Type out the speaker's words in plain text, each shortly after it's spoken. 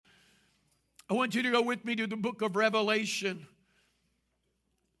I want you to go with me to the book of Revelation.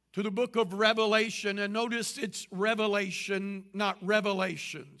 To the book of Revelation. And notice it's revelation, not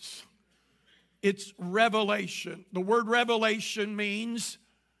revelations. It's revelation. The word revelation means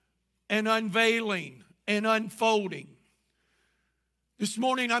an unveiling, an unfolding. This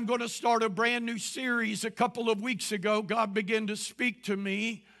morning I'm going to start a brand new series. A couple of weeks ago, God began to speak to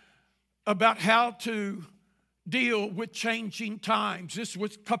me about how to deal with changing times. This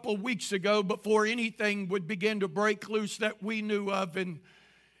was a couple of weeks ago before anything would begin to break loose that we knew of in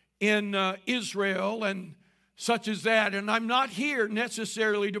Israel and such as that. And I'm not here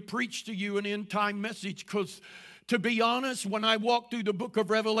necessarily to preach to you an end-time message because, to be honest, when I walk through the book of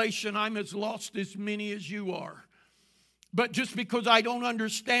Revelation, I'm as lost as many as you are. But just because I don't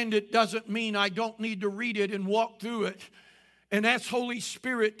understand it doesn't mean I don't need to read it and walk through it and ask Holy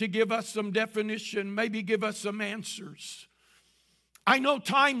Spirit to give us some definition, maybe give us some answers. I know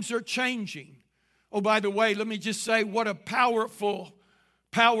times are changing. Oh, by the way, let me just say what a powerful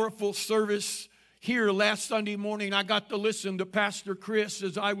service here last Sunday morning. I got to listen to Pastor Chris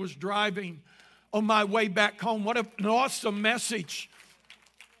as I was driving on my way back home. What an awesome message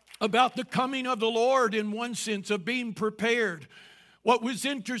about the coming of the Lord, in one sense, of being prepared. What was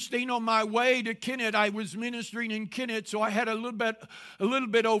interesting, on my way to Kennett, I was ministering in Kennett, so I had a little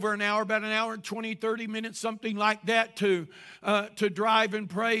bit over an hour, about an hour and 20, 30 minutes, something like that, to drive and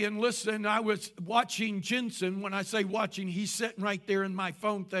pray and listen. I was watching Jensen. When I say watching, he's sitting right there in my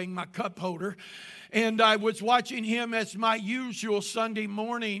phone thing, my cup holder. And I was watching him as my usual Sunday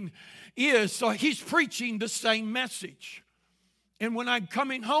morning is. So he's preaching the same message. And when I'm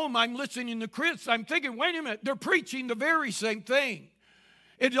coming home, I'm listening to Chris. I'm thinking, wait a minute, they're preaching the very same thing.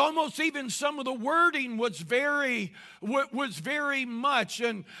 It almost even some of the wording was very much.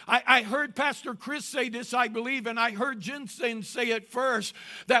 And I heard Pastor Chris say this, I believe, and I heard Jensen say it first,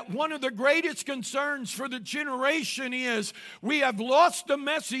 that one of the greatest concerns for the generation is we have lost the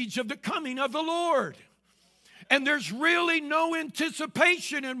message of the coming of the Lord. And there's really no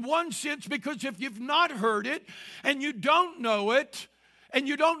anticipation in one sense, because if you've not heard it and you don't know it and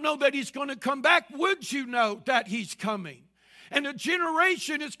you don't know that he's going to come back, would you know that he's coming? And a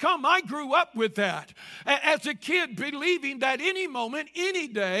generation has come. I grew up with that as a kid, believing that any moment, any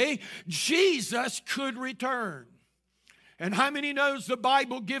day, Jesus could return. And how many knows the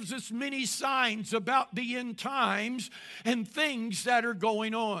Bible gives us many signs about the end times and things that are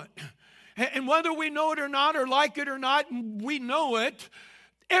going on? And whether we know it or not, or like it or not, we know it,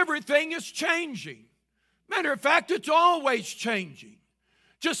 everything is changing. Matter of fact, it's always changing.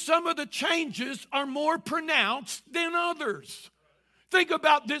 Just some of the changes are more pronounced than others. Think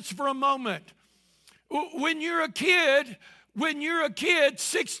about this for a moment. When you're a kid,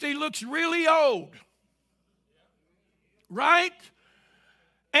 60 looks really old. Right?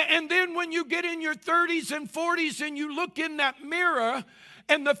 And then when you get in your 30s and 40s and you look in that mirror,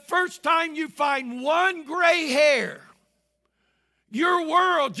 and the first time you find one gray hair, your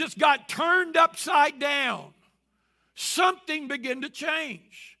world just got turned upside down. Something began to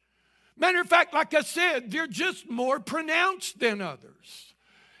change. Matter of fact, like I said, they're just more pronounced than others.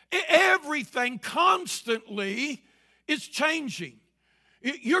 Everything constantly is changing.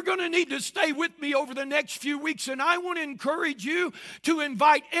 You're going to need to stay with me over the next few weeks, and I want to encourage you to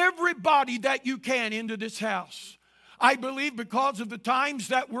invite everybody that you can into this house. I believe because of the times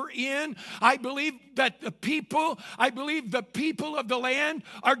that we're in, I believe the people of the land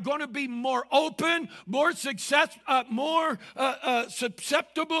are going to be more open, more susceptible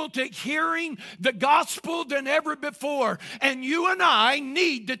to hearing the gospel than ever before. And you and I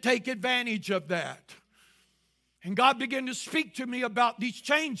need to take advantage of that. And God began to speak to me about these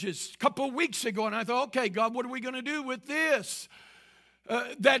changes a couple of weeks ago. And I thought, okay, God, what are we going to do with this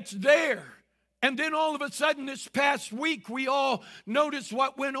that's there? And then all of a sudden this past week, we all noticed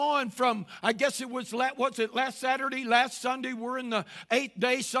what went on from, I guess it was last Saturday, last Sunday, we're in the 8th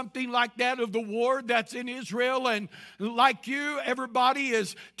day, something like that, of the war that's in Israel. And like you, everybody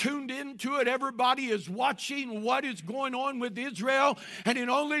is tuned into it. Everybody is watching what is going on with Israel. And it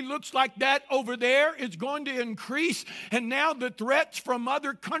only looks like that over there is going to increase. And now the threats from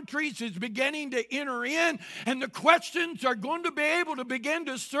other countries is beginning to enter in. And the questions are going to be able to begin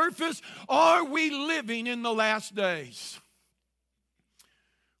to surface. Are we living in the last days?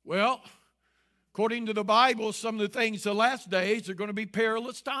 Well, according to the Bible, some of the things the last days are going to be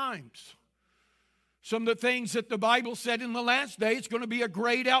perilous times. Some of the things that the Bible said in the last days is going to be a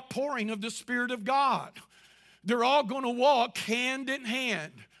great outpouring of the Spirit of God. They're all going to walk hand in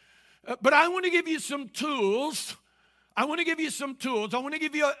hand. But I want to give you some tools. I want to give you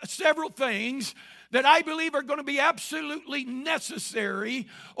several things that I believe are going to be absolutely necessary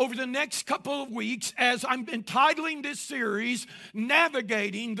over the next couple of weeks as I'm entitling this series,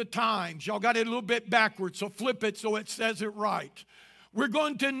 Navigating the Times. Y'all got it a little bit backwards, so flip it so it says it right. We're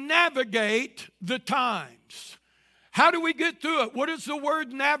going to navigate the times. How do we get through it? What does the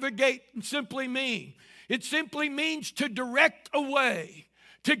word navigate simply mean? It simply means to direct a way,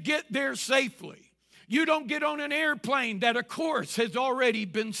 to get there safely. You don't get on an airplane that a course has already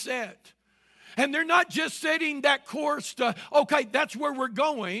been set. And they're not just setting that course to, okay, that's where we're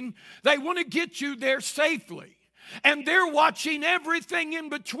going. They want to get you there safely. And they're watching everything in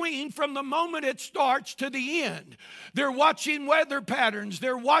between from the moment it starts to the end. They're watching weather patterns.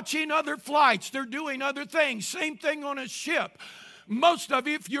 They're watching other flights. They're doing other things. Same thing on a ship. Most of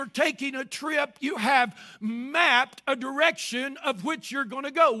you, if you're taking a trip, you have mapped a direction of which you're going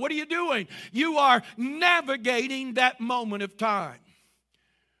to go. What are you doing? You are navigating that moment of time.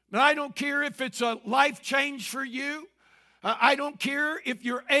 Now, I don't care if it's a life change for you. I don't care if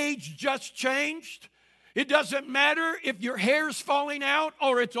your age just changed. It doesn't matter if your hair's falling out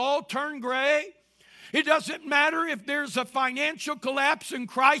or it's all turned gray. It doesn't matter if there's a financial collapse and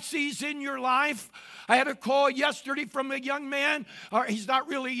crises in your life. I had a call yesterday from a young man. Or he's not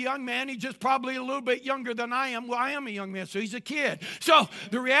really a young man. He's just probably a little bit younger than I am. Well, I am a young man, so he's a kid. So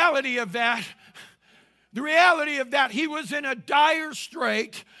the reality of that, he was in a dire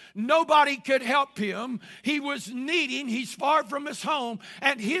strait. Nobody could help him. He was needing, he's far from his home,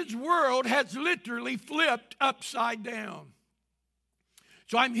 and his world has literally flipped upside down.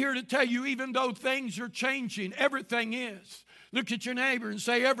 So I'm here to tell you, even though things are changing, everything is. Look at your neighbor and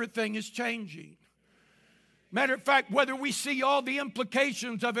say, everything is changing. Matter of fact, whether we see all the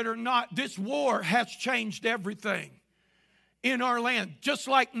implications of it or not, this war has changed everything in our land, just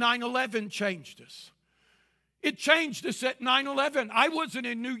like 9/11 changed us. It changed us at 9/11. I wasn't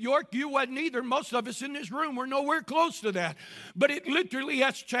in New York. You wasn't either. Most of us in this room were nowhere close to that. But it literally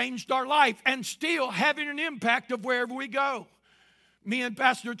has changed our life and still having an impact of wherever we go. Me and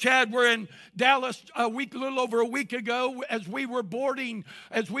Pastor Chad were in Dallas a little over a week ago as we were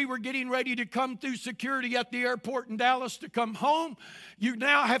getting ready to come through security at the airport in Dallas to come home. You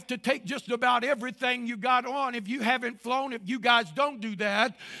now have to take just about everything you got on. If you haven't flown, if you guys don't do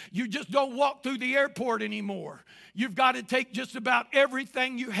that, you just don't walk through the airport anymore. You've got to take just about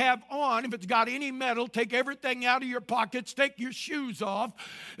everything you have on. If it's got any metal, take everything out of your pockets, take your shoes off.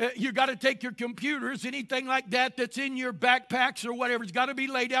 You've got to take your computers, anything like that that's in your backpacks or whatever. It's got to be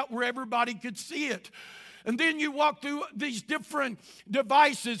laid out where everybody could see it. And then you walk through these different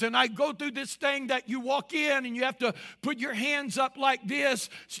devices, and I go through this thing that you walk in and you have to put your hands up like this,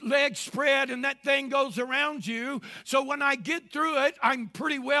 legs spread, and that thing goes around you. So when I get through it, I'm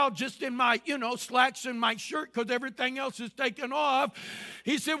pretty well just in my, slacks and my shirt because everything else is taken off.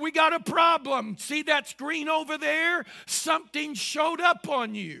 He said, we got a problem. See that screen over there? Something showed up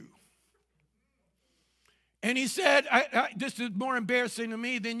on you. And he said, this is more embarrassing to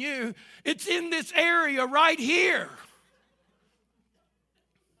me than you. It's in this area right here.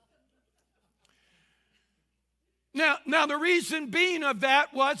 Now, the reason being of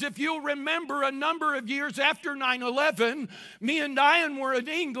that was, if you'll remember, a number of years after 9/11, me and Diane were in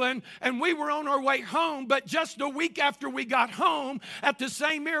England, and we were on our way home. But just a week after we got home, at the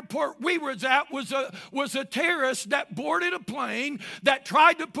same airport we was at was a terrorist that boarded a plane that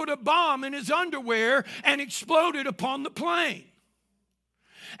tried to put a bomb in his underwear and exploded upon the plane.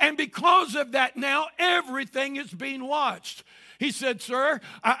 And because of that, now everything is being watched. He said, sir,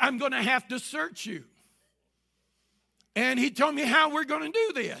 I'm going to have to search you. And he told me how we're going to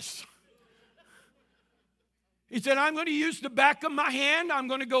do this. He said, I'm going to use the back of my hand. I'm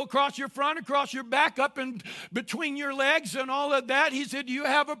going to go across your front, across your back, up and between your legs and all of that. He said, do you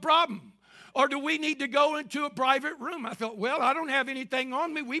have a problem? Or do we need to go into a private room? I thought, well, I don't have anything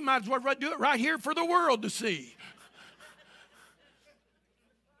on me. We might as well do it right here for the world to see.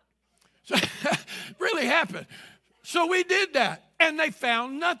 So it really happened. So we did that. And they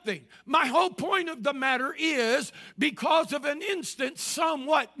found nothing. My whole point of the matter is, because of an instance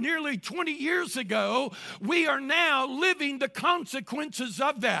somewhat nearly 20 years ago, we are now living the consequences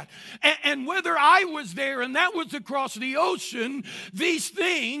of that. And whether I was there and that was across the ocean, these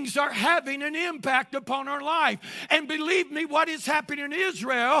things are having an impact upon our life. And believe me, what is happening in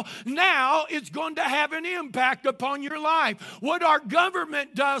Israel now is going to have an impact upon your life. What our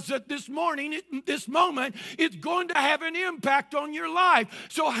government does at this moment, it's going to have an impact on your life.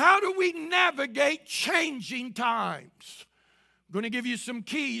 So how do we navigate changing times? I'm going to give you some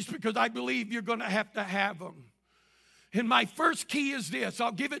keys because I believe you're going to have them. And my first key is this.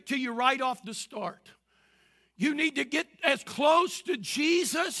 I'll give it to you right off the start. You need to get as close to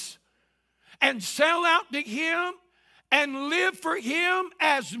Jesus and sell out to Him and live for Him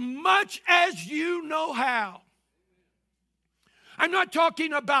as much as you know how. I'm not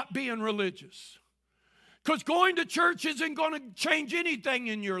talking about being religious, because going to church isn't going to change anything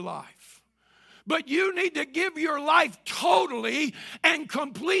in your life. But you need to give your life totally and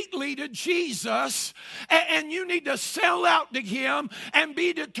completely to Jesus, and you need to sell out to Him and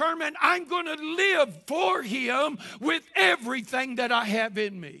be determined, I'm going to live for Him with everything that I have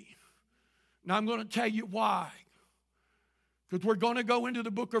in me. Now I'm going to tell you why. Because we're going to go into the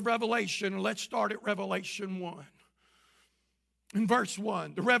book of Revelation, and let's start at Revelation 1. In verse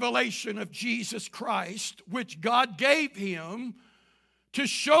 1, the revelation of Jesus Christ, which God gave Him to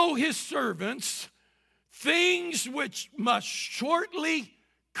show His servants things which must shortly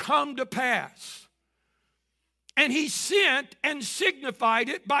come to pass. And He sent and signified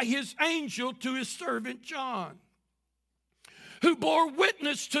it by His angel to His servant John, who bore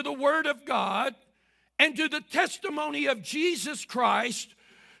witness to the word of God and to the testimony of Jesus Christ,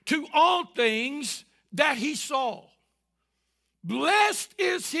 to all things that he saw. Blessed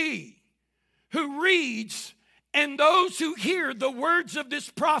is he who reads and those who hear the words of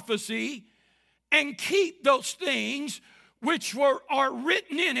this prophecy and keep those things which are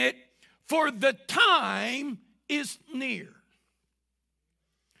written in it, for the time is near.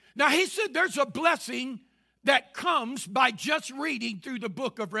 Now he said there's a blessing that comes by just reading through the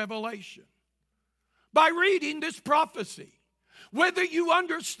book of Revelation. By reading this prophecy. Whether you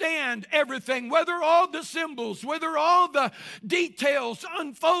understand everything, whether all the symbols, whether all the details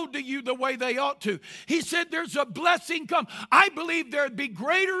unfold to you the way they ought to. He said there's a blessing come. I believe there'd be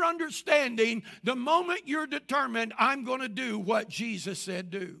greater understanding the moment you're determined, I'm going to do what Jesus said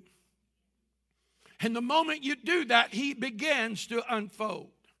do. And the moment you do that, He begins to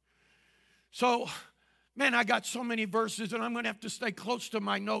unfold. So, man, I got so many verses, and I'm going to have to stay close to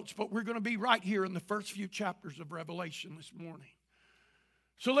my notes, but we're going to be right here in the first few chapters of Revelation this morning.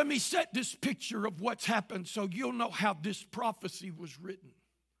 So let me set this picture of what's happened so you'll know how this prophecy was written.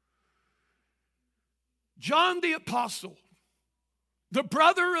 John the Apostle, the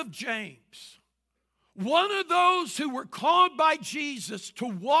brother of James, one of those who were called by Jesus to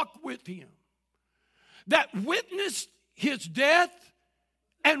walk with Him, that witnessed His death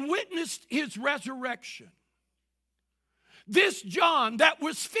and witnessed His resurrection. This John that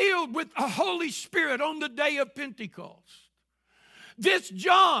was filled with the Holy Spirit on the day of Pentecost. This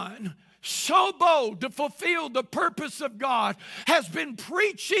John, so bold to fulfill the purpose of God, has been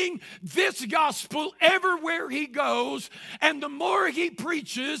preaching this gospel everywhere he goes, and the more he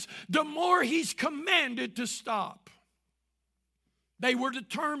preaches, the more he's commanded to stop. They were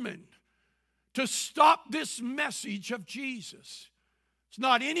determined to stop this message of Jesus. It's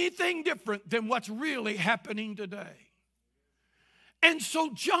not anything different than what's really happening today. And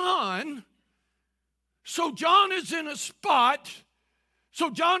so John is in a spot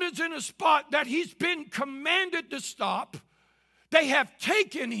that he's been commanded to stop. They have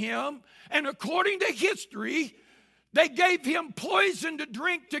taken him, and according to history, they gave him poison to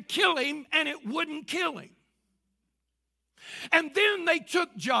drink to kill him, and it wouldn't kill him. And then they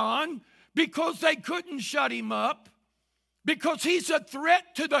took John because they couldn't shut him up, because he's a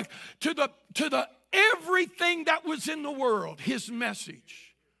threat to the everything that was in the world, his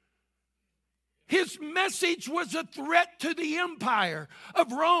message. His message was a threat to the empire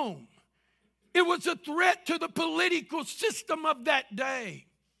of Rome. It was a threat to the political system of that day.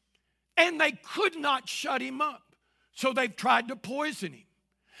 And they could not shut him up. So they've tried to poison him.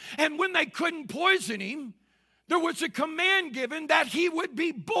 And when they couldn't poison him, there was a command given that he would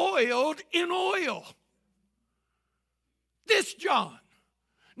be boiled in oil. This John.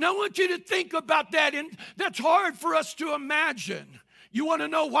 Now I want you to think about that, and that's hard for us to imagine. You want to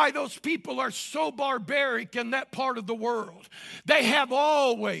know why those people are so barbaric in that part of the world? They have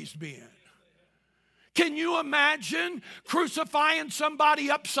always been. Can you imagine crucifying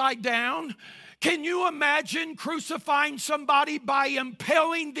somebody upside down? Can you imagine crucifying somebody by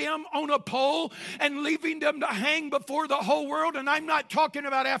impaling them on a pole and leaving them to hang before the whole world? And I'm not talking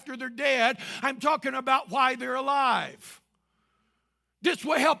about after they're dead. I'm talking about why they're alive. This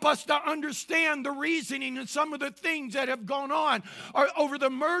will help us to understand the reasoning and some of the things that have gone on over the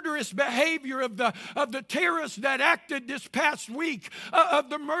murderous behavior of the terrorists that acted this past week,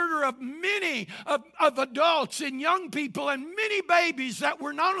 of the murder of many of adults and young people and many babies that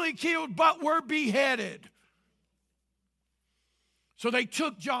were not only killed but were beheaded. So they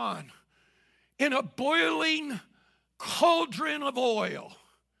took John in a boiling cauldron of oil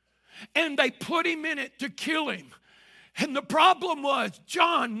and they put him in it to kill him. And the problem was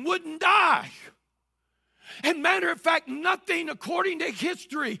John wouldn't die. And matter of fact, nothing according to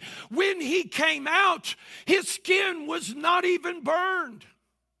history. When he came out, his skin was not even burned.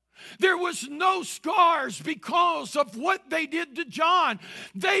 There was no scars because of what they did to John.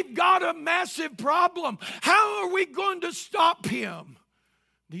 They've got a massive problem. How are we going to stop him?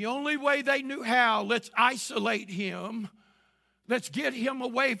 The only way they knew how, let's isolate him. Let's get him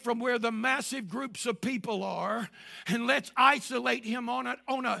away from where the massive groups of people are, and let's isolate him on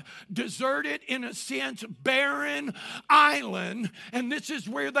a deserted, in a sense, barren island. And this is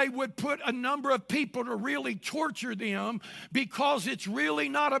where they would put a number of people to really torture them, because it's really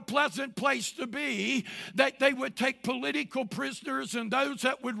not a pleasant place to be. That they would take political prisoners and those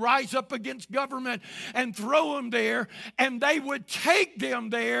that would rise up against government and throw them there, and they would take them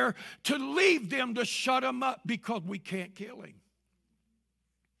there to leave them to shut them up because we can't kill him.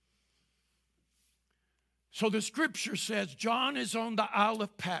 So the scripture says John is on the Isle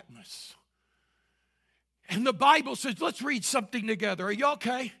of Patmos. And the Bible says, let's read something together. Are you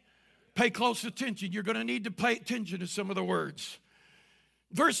okay? Pay close attention. You're going to need to pay attention to some of the words.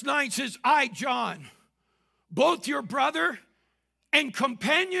 Verse 9 says, I, John, both your brother and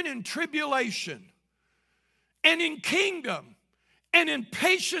companion in tribulation and in kingdom and in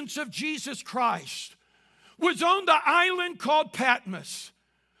patience of Jesus Christ, was on the island called Patmos,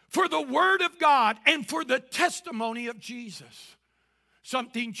 for the word of God and for the testimony of Jesus.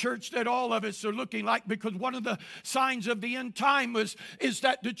 Something, church, that all of us are looking like, because one of the signs of the end time is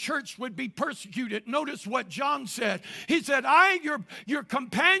that the church would be persecuted. Notice what John said. He said, I, your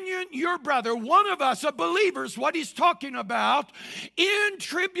companion, your brother, one of us, a believer, is what he's talking about, in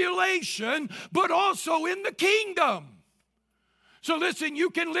tribulation, but also in the kingdom. So listen,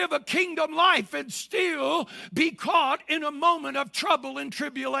 you can live a kingdom life and still be caught in a moment of trouble and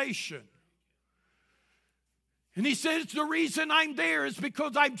tribulation. And he says, the reason I'm there is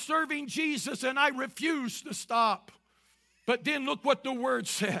because I'm serving Jesus and I refuse to stop. But then look what the word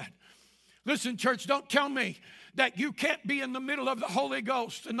said. Listen, church, don't tell me that you can't be in the middle of the Holy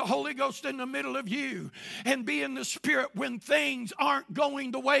Ghost and the Holy Ghost in the middle of you and be in the Spirit when things aren't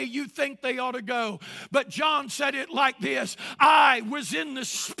going the way you think they ought to go. But John said it like this: I was in the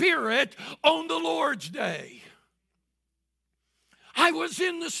Spirit on the Lord's day. I was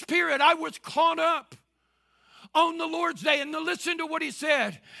in the Spirit. I was caught up on the Lord's day. And listen to what he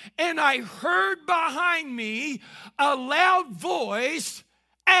said. And I heard behind me a loud voice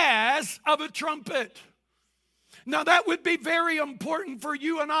as of a trumpet. Now that would be very important for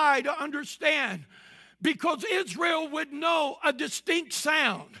you and I to understand, because Israel would know a distinct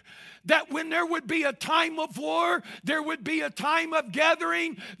sound. That when there would be a time of war, there would be a time of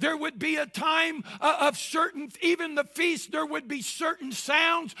gathering, there would be a time of certain, even the feast, there would be certain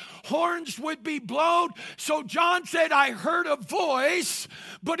sounds, horns would be blown. So John said, I heard a voice,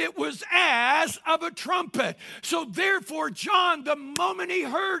 but it was as of a trumpet. So therefore, John, the moment he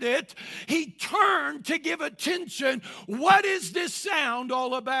heard it, he turned to give attention. What is this sound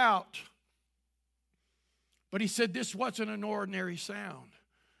all about? But he said this wasn't an ordinary sound.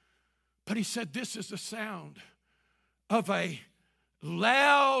 But he said, this is the sound of a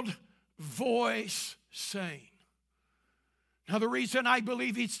loud voice saying. Now, the reason I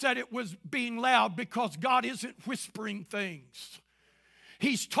believe he said it was being loud, because God isn't whispering things.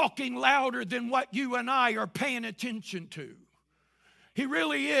 He's talking louder than what you and I are paying attention to. He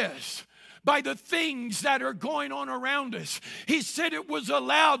really is. By the things that are going on around us. He said it was a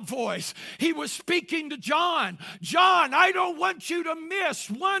loud voice. He was speaking to John. John, I don't want you to miss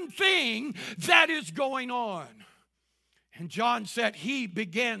one thing that is going on. And John said, he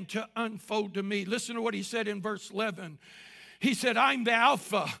began to unfold to me. Listen to what he said in verse 11. He said, I'm the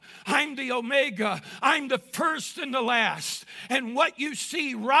Alpha, I'm the Omega, I'm the first and the last. And what you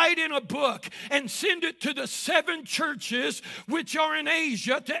see, write in a book and send it to the 7 churches which are in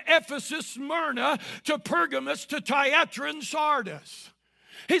Asia, to Ephesus, Smyrna, to Pergamos, to Thyatira, and Sardis.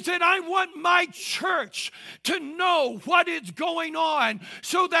 He said, I want my church to know what is going on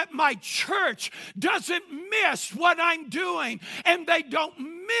so that my church doesn't miss what I'm doing, and they don't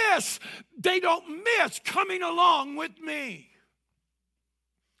miss coming along with me.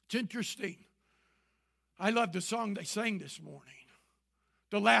 It's interesting. I love the song they sang this morning.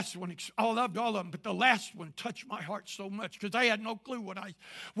 The last one, I loved all of them, but the last one touched my heart so much because I had no clue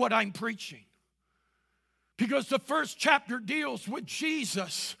what I'm preaching. Because the first chapter deals with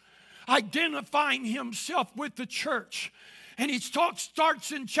Jesus identifying himself with the church. And he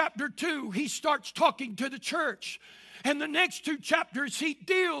starts in chapter 2. He starts talking to the church. And the next 2 chapters, he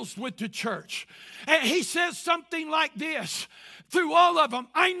deals with the church. And he says something like this. Through all of them,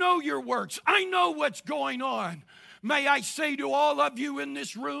 I know your works. I know what's going on. May I say to all of you in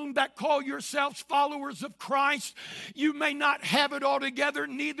this room that call yourselves followers of Christ, you may not have it all together.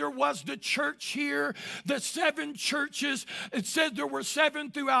 Neither was the church here. The 7 churches, it said there were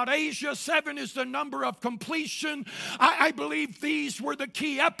 7 throughout Asia. 7 is the number of completion. I believe these were the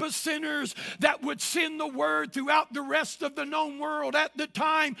key epicenters that would send the word throughout the rest of the known world at the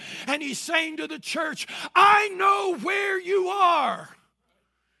time. And he's saying to the church, I know where you are.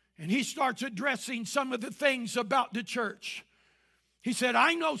 And he starts addressing some of the things about the church. He said,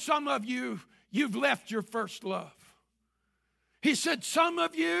 I know some of you, you've left your first love. He said, some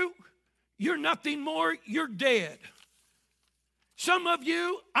of you, you're nothing more, you're dead. Some of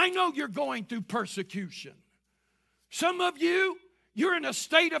you, I know you're going through persecution. Some of you, you're in a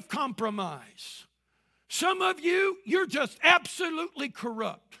state of compromise. Some of you, you're just absolutely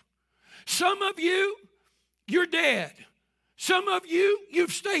corrupt. Some of you, you're dead. Some of you,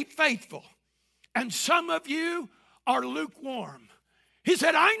 you've stayed faithful. And some of you are lukewarm. He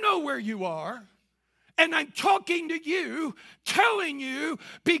said, I know where you are. And I'm talking to you, telling you,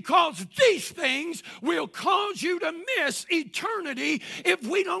 because these things will cause you to miss eternity if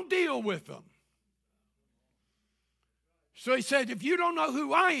we don't deal with them. So he said, if you don't know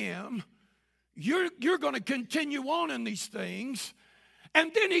who I am, you're going to continue on in these things. And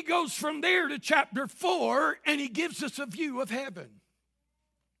then he goes from there to chapter 4, and he gives us a view of heaven.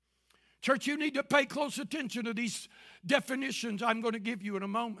 Church, you need to pay close attention to these definitions I'm going to give you in a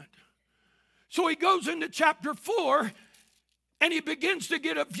moment. So he goes into chapter 4, and he begins to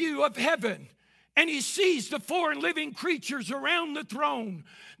get a view of heaven. And he sees the 4 living creatures around the throne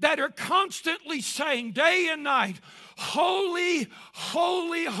that are constantly saying day and night, holy,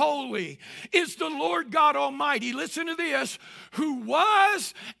 holy, holy is the Lord God Almighty. Listen to this, who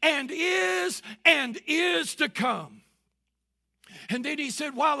was and is to come. And then he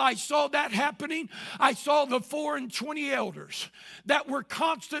said, while I saw that happening, I saw the 24 elders that were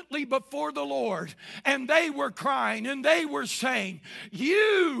constantly before the Lord. And they were crying and they were saying,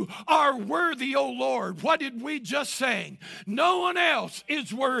 you are worthy, O Lord. What did we just sing? No one else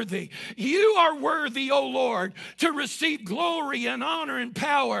is worthy. You are worthy, O Lord, to receive glory and honor and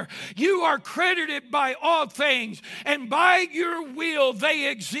power. You are credited by all things. And by your will they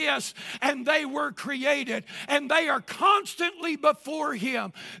exist and they were created. And they are constantly before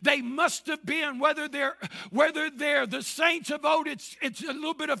him. They must have been, whether they're the saints of old, it's a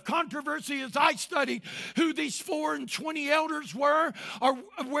little bit of controversy as I studied who these 24 elders were, or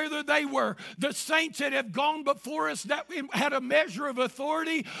whether they were the saints that have gone before us that had a measure of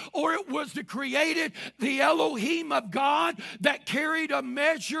authority, or it was the created, the Elohim of God that carried a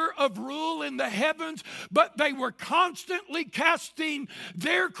measure of rule in the heavens, but they were constantly casting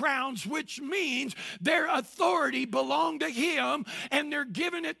their crowns, which means their authority belonged to him, and they're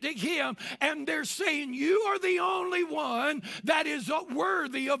giving it to him, and they're saying, you are the only one that is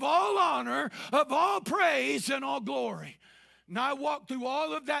worthy of all honor, of all praise, and all glory. Now, I walked through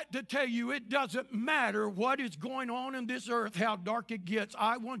all of that to tell you it doesn't matter what is going on in this earth, how dark it gets.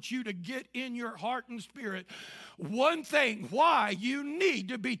 I want you to get in your heart and spirit one thing, why you need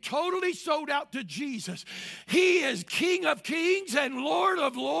to be totally sold out to Jesus. He is King of kings and Lord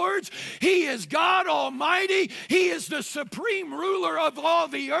of lords. He is God Almighty. He is the supreme ruler of all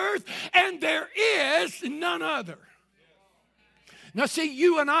the earth, and there is none other. Now, see,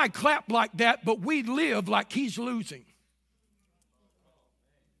 you and I clap like that, but we live like he's losing.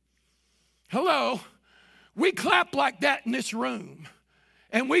 Hello? We clap like that in this room,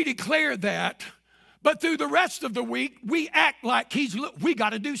 and we declare that. But through the rest of the week, we act like we got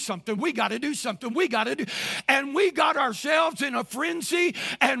to do something. We got to do something. We got to do. And we got ourselves in a frenzy,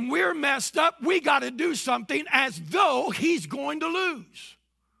 and we're messed up. We got to do something as though he's going to lose.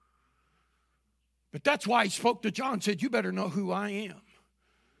 But that's why he spoke to John and said, you better know who I am.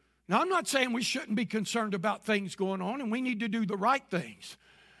 Now, I'm not saying we shouldn't be concerned about things going on, and we need to do the right things.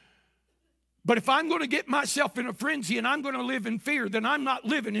 But if I'm going to get myself in a frenzy and I'm going to live in fear, then I'm not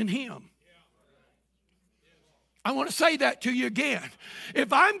living in him. I want to say that to you again.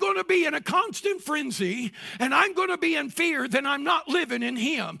 If I'm going to be in a constant frenzy and I'm going to be in fear, then I'm not living in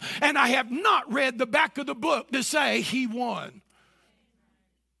him. And I have not read the back of the book to say he won.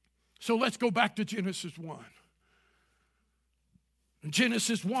 So let's go back to Genesis 1. In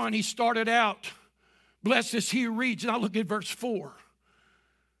Genesis 1, he started out, blessed is he who reads. Now look at verse 4.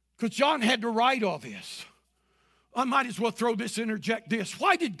 Because John had to write all this. I might as well interject this.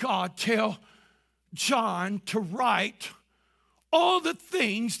 Why did God tell John to write all the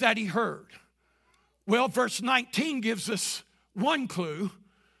things that he heard? Well, verse 19 gives us one clue.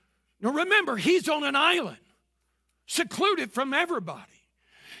 Now remember, he's on an island, secluded from everybody.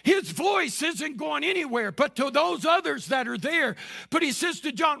 His voice isn't going anywhere but to those others that are there. But he says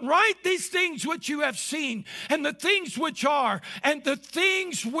to John, write these things which you have seen, and the things which are, and the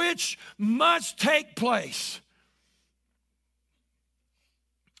things which must take place.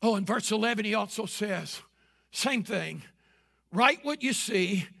 Oh, in verse 11, he also says, same thing. Write what you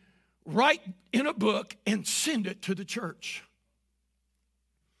see, write in a book, and send it to the church.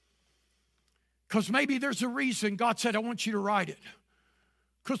 Because maybe there's a reason God said, I want you to write it.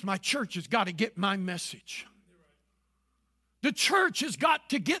 Because my church has got to get my message. The church has got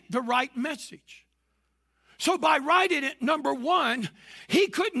to get the right message. So by writing it, number one, he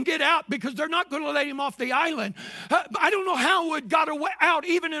couldn't get out because they're not going to let him off the island. I don't know how it would got out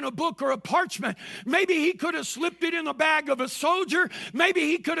even in a book or a parchment. Maybe he could have slipped it in the bag of a soldier. Maybe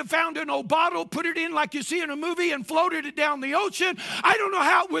he could have found an old bottle, put it in like you see in a movie, and floated it down the ocean. I don't know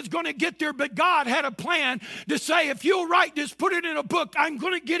how it was going to get there, but God had a plan to say, if you'll write this, put it in a book, I'm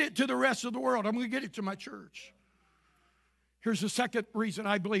going to get it to the rest of the world. I'm going to get it to my church. Here's the second reason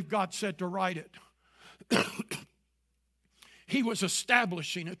I believe God said to write it. He was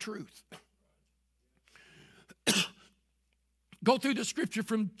establishing a truth. Go through the scripture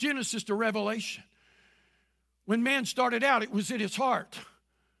from Genesis to Revelation. When man started out, it was in his heart.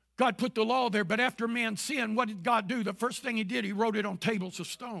 God put the law there, but after man sinned, what did God do? The first thing he did, he wrote it on tables of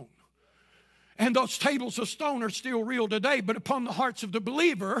stone. And those tables of stone are still real today, but upon the hearts of the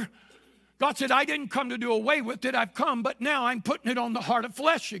believer, God said, I didn't come to do away with it, I've come, but now I'm putting it on the heart of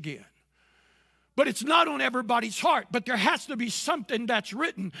flesh again. But it's not on everybody's heart. But there has to be something that's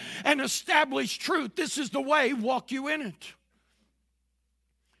written and established truth. This is the way, walk you in it.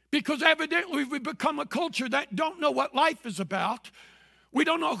 Because evidently we've become a culture that don't know what life is about. We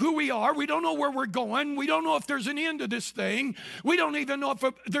don't know who we are. We don't know where we're going. We don't know if there's an end to this thing. We don't even know if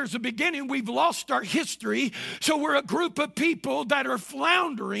there's a beginning. We've lost our history. So we're a group of people that are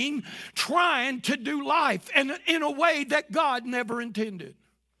floundering, trying to do life and in a way that God never intended.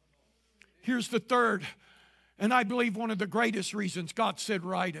 Here's the third, and I believe one of the greatest reasons God said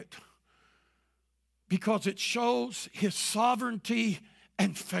write it. Because it shows his sovereignty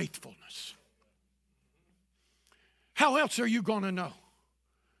and faithfulness. How else are you going to know?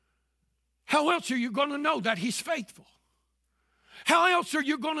 How else are you going to know that he's faithful? How else are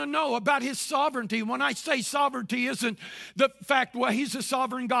you going to know about his sovereignty? When I say sovereignty isn't the fact, well, he's a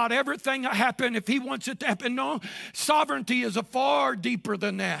sovereign God. Everything that happened, if he wants it to happen. No, sovereignty is a far deeper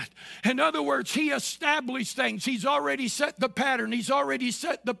than that. In other words, he established things. He's already set the pattern. He's already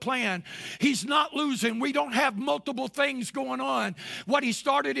set the plan. He's not losing. We don't have multiple things going on. What he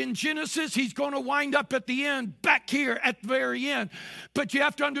started in Genesis, he's going to wind up at the end, back here at the very end. But you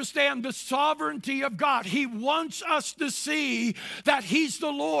have to understand the sovereignty of God. He wants us to see that he's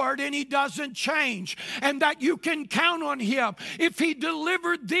the Lord and he doesn't change, and that you can count on him. If he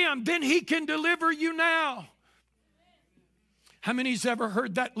delivered them, then he can deliver you now. How many's ever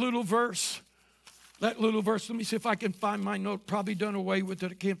heard that little verse? That little verse, let me see if I can find my note. Probably done away with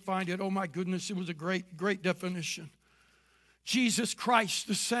it. I can't find it. Oh my goodness, it was a great definition. Jesus Christ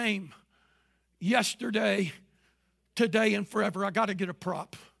the same yesterday, today, and forever. I got to get a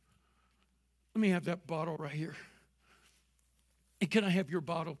prop. Let me have that bottle right here. And can I have your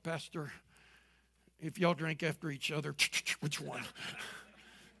bottle, Pastor? If y'all drink after each other, which one?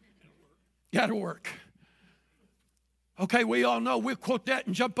 That'll work. Okay, we all know. We'll quote that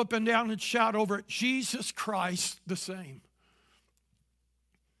and jump up and down and shout over it. Jesus Christ the same.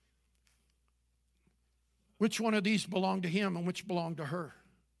 Which one of these belong to him and which belong to her?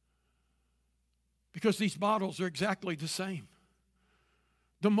 Because these bottles are exactly the same.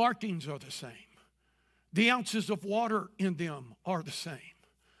 The markings are the same. The ounces of water in them are the same.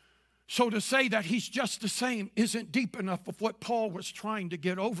 So to say that he's just the same isn't deep enough of what Paul was trying to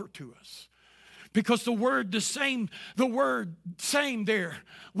get over to us. Because the word same there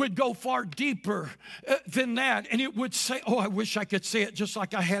would go far deeper than that. And it would say, oh, I wish I could say it just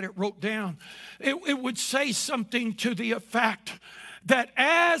like I had it wrote down. It would say something to the effect that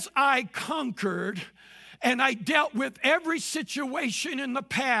as I conquered and I dealt with every situation in the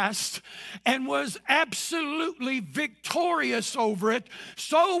past and was absolutely victorious over it,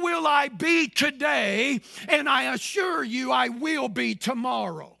 so will I be today, and I assure you I will be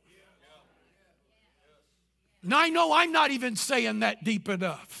tomorrow. Now, I know I'm not even saying that deep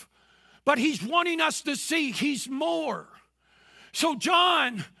enough, but he's wanting us to see he's more. So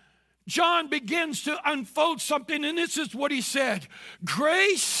John begins to unfold something, and this is what he said: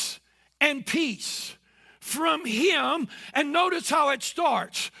 grace and peace from him, and notice how it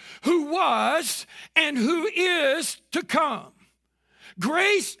starts, who was and who is to come.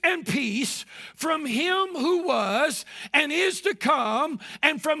 grace and peace from him who was and is to come,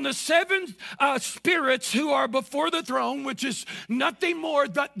 and from the seven spirits who are before the throne, which is nothing more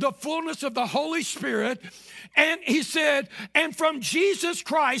than the fullness of the Holy Spirit. And he said, and from Jesus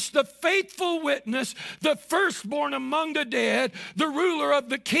Christ, the faithful witness, the firstborn among the dead, the ruler of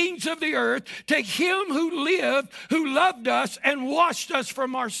the kings of the earth, to him who lived, who loved us and washed us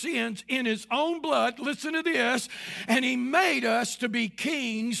from our sins in his own blood. Listen to this. And he made us to be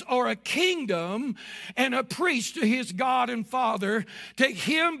kings, or a kingdom, and a priest to his God and Father. To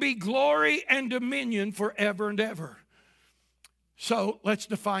him be glory and dominion forever and ever. So let's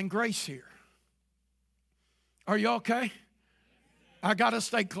define grace here. Are you okay? I got to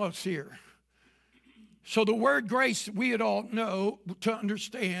stay close here. So the word grace, we all know to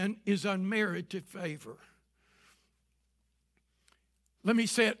understand, is unmerited favor. Let me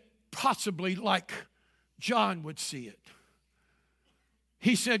say it possibly like John would see it.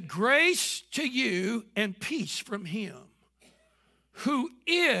 He said, grace to you and peace from him who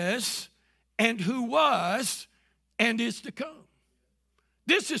is and who was and is to come.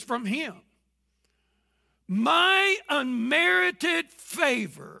 This is from him. My unmerited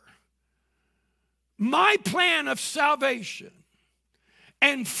favor, my plan of salvation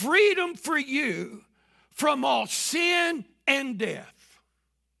and freedom for you from all sin and death.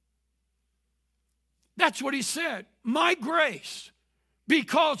 That's what he said. My grace,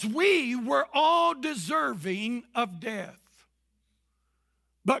 because we were all deserving of death.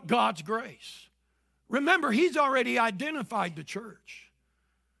 But God's grace. Remember, he's already identified the church,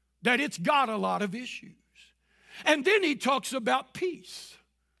 that it's got a lot of issues. And then he talks about peace.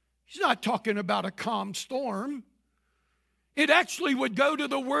 He's not talking about a calm storm. It actually would go to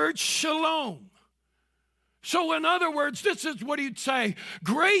the word shalom. So in other words, this is what he'd say: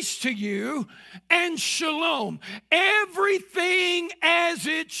 grace to you and shalom. Everything as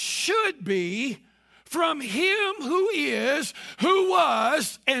it should be from him who is, who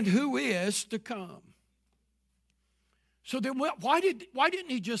was, and who is to come. So then why didn't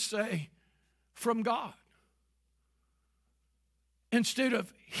he just say from God? Instead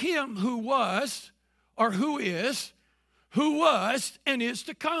of him who was, or who was, and is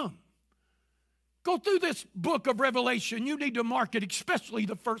to come. Go through this book of Revelation. You need to mark it, especially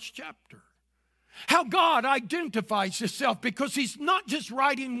the first chapter. How God identifies himself, because he's not just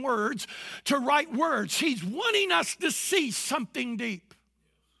writing words to write words. He's wanting us to see something deep.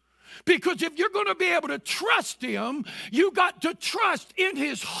 Because if you're going to be able to trust him, you got to trust in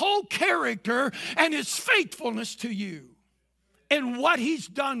his whole character and his faithfulness to you and what he's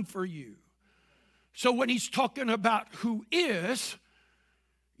done for you. So when he's talking about who is,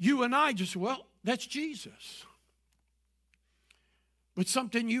 you and I just, well, that's Jesus. But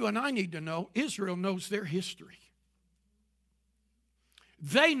something you and I need to know, Israel knows their history.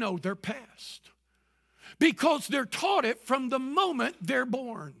 They know their past because they're taught it from the moment they're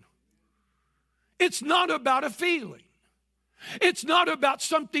born. It's not about a feeling. It's not about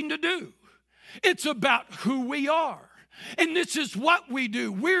something to do. It's about who we are. And this is what we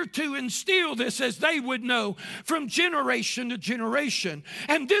do. We're to instill this, as they would know, from generation to generation.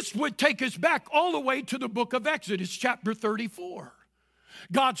 And this would take us back all the way to the book of Exodus, chapter 34.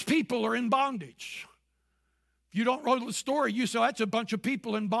 God's people are in bondage. If you don't know the story, you say, that's a bunch of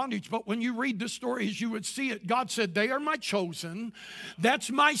people in bondage. But when you read the story as you would see it, God said, they are my chosen.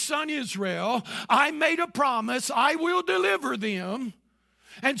 That's my son Israel. I made a promise. I will deliver them.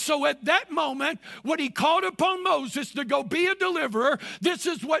 And so at that moment, when he called upon Moses to go be a deliverer, this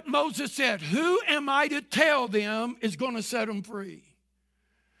is what Moses said: who am I to tell them is going to set them free?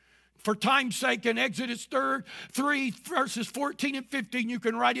 For time's sake, in Exodus 3, verses 14 and 15, you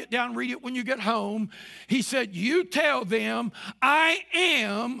can write it down, read it when you get home. He said, you tell them, I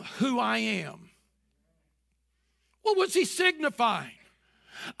am who I am. What was he signifying?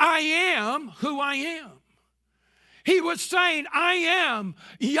 I am who I am. He was saying, I am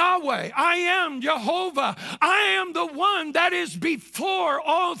Yahweh. I am Jehovah. I am the one that is before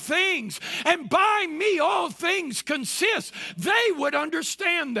all things. And by me all things consist. They would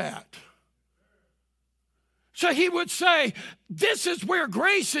understand that. So he would say, this is where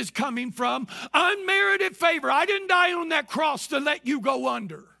grace is coming from. Unmerited favor. I didn't die on that cross to let you go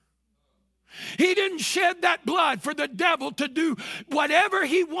under. He didn't shed that blood for the devil to do whatever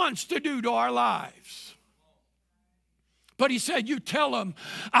he wants to do to our lives. But he said, you tell them,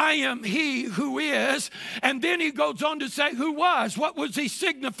 I am he who is. And then he goes on to say, who was. What was he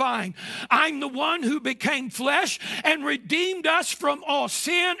signifying? I'm the one who became flesh and redeemed us from all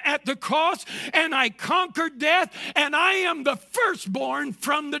sin at the cross. And I conquered death. And I am the firstborn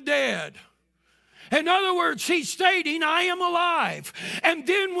from the dead. In other words, he's stating, I am alive. And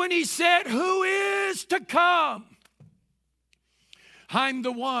then when he said, who is to come? I'm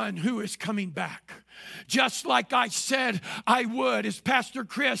the one who is coming back. Just like I said I would, as Pastor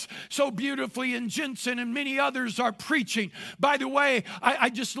Chris so beautifully and Jensen and many others are preaching. By the way, I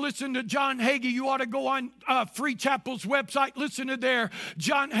just listened to John Hagee. You ought to go on Free Chapel's website, listen to there.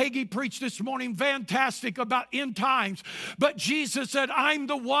 John Hagee preached this morning, fantastic, about end times. But Jesus said, I'm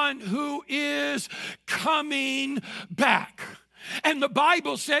the one who is coming back. And the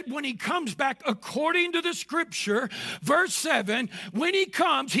Bible said when he comes back, according to the scripture, verse 7, when he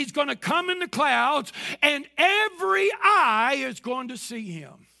comes, he's going to come in the clouds, and every eye is going to see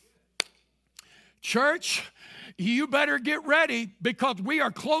him. Church, you better get ready, because we are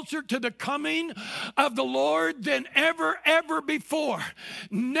closer to the coming of the Lord than ever before.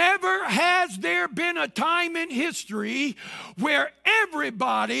 Never has there been a time in history where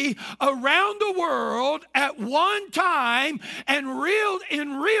everybody around the world at one time and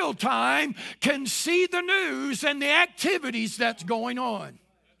in real time can see the news and the activities that's going on.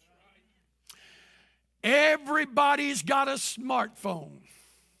 Everybody's got a smartphone.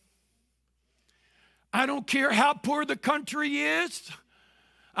 I don't care how poor the country is.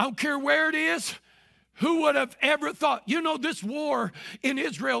 I don't care where it is. Who would have ever thought? You know, this war in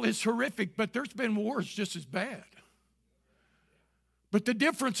Israel is horrific, but there's been wars just as bad. But the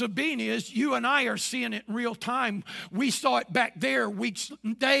difference of being is you and I are seeing it in real time. We saw it back there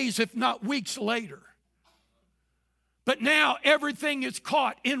days, if not weeks later. But now everything is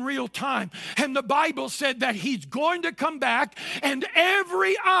caught in real time. And the Bible said that he's going to come back, and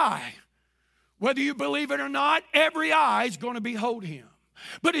every eye, whether you believe it or not, every eye is going to behold him.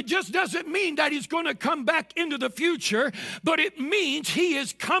 But it just doesn't mean that he's going to come back into the future, but it means he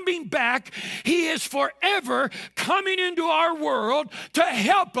is coming back. He is forever coming into our world to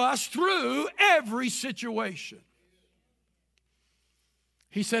help us through every situation.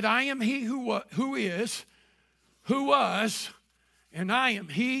 He said, I am he who is, who was, and I am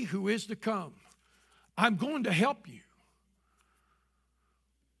he who is to come. I'm going to help you.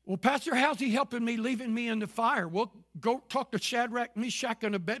 Well, Pastor, how's he helping me, leaving me in the fire? Well, go talk to Shadrach, Meshach,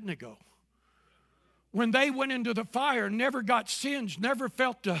 and Abednego. When they went into the fire, never got singed, never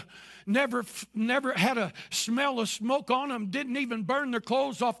had a smell of smoke on them, didn't even burn their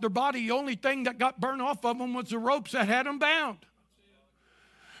clothes off their body. The only thing that got burned off of them was the ropes that had them bound.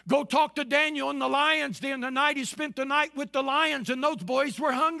 Go talk to Daniel in the lions den. The night he spent the night with the lions, and those boys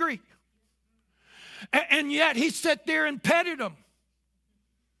were hungry. And yet he sat there and petted them.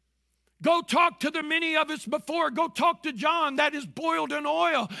 Go talk to the many of us before. Go talk to John that is boiled in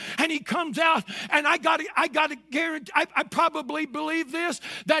oil. And he comes out, and I got to guarantee, I probably believe this,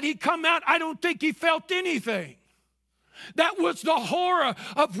 that he come out, I don't think he felt anything. That was the horror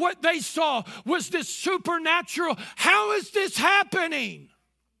of what they saw, was this supernatural. How is this happening?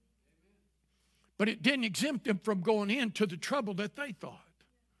 But it didn't exempt them from going into the trouble that they thought.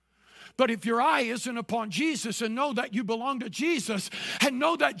 But if your eye isn't upon Jesus and know that you belong to Jesus and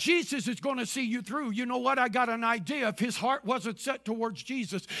know that Jesus is going to see you through, you know what? I got an idea. If his heart wasn't set towards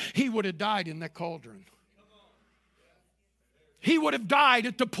Jesus, he would have died in that cauldron. He would have died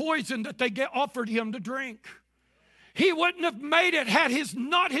at the poison that they offered him to drink. He wouldn't have made it had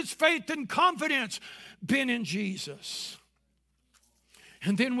not his faith and confidence been in Jesus.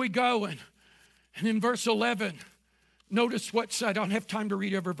 And then we go and in verse 11, notice what said. I don't have time to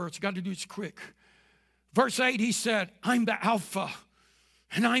read every verse. Got to do this quick. Verse 8, he said, I'm the Alpha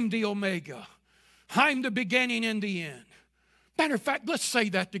and I'm the Omega. I'm the beginning and the end. Matter of fact, let's say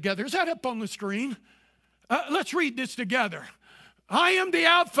that together. Is that up on the screen? Let's read this together. I am the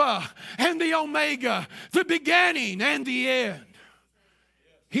Alpha and the Omega, the beginning and the end.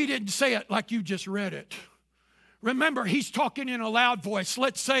 He didn't say it like you just read it. Remember, he's talking in a loud voice.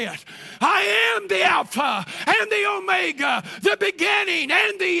 Let's say it. I am the Alpha and the Omega, the beginning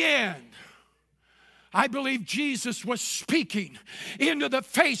and the end. I believe Jesus was speaking into the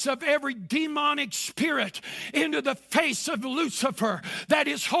face of every demonic spirit, into the face of Lucifer that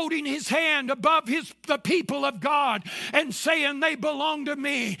is holding his hand above the people of God and saying they belong to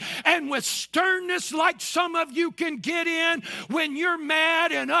me. And with sternness like some of you can get in when you're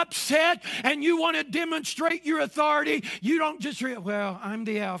mad and upset and you want to demonstrate your authority, you don't just well, I'm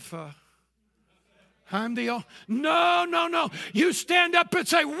the Alpha. No. You stand up and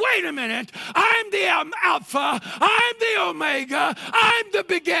say, wait a minute. I'm the Alpha. I'm the Omega. I'm the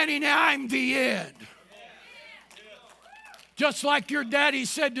beginning. I'm the end. Just like your daddy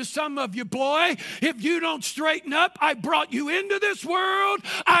said to some of you, boy, if you don't straighten up, I brought you into this world.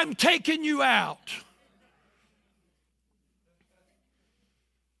 I'm taking you out.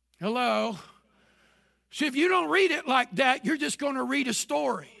 Hello. See, if you don't read it like that, you're just going to read a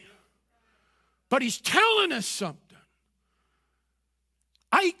story. But he's telling us something.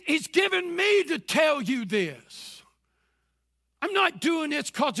 He's given me to tell you this. I'm not doing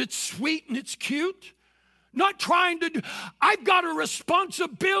this because it's sweet and it's cute. Not trying to do. I've got a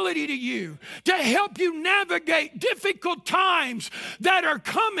responsibility to you to help you navigate difficult times that are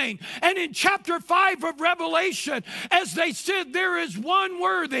coming. And in chapter 5 of Revelation, as they said, there is one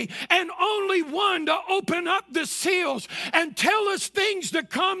worthy and only one to open up the seals and tell us things to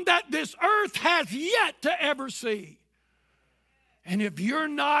come that this earth has yet to ever see. And if you're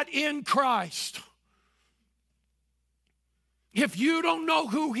not in Christ, if you don't know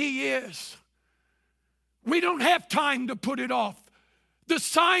who He is, we don't have time to put it off. The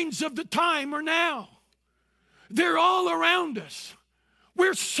signs of the time are now. They're all around us.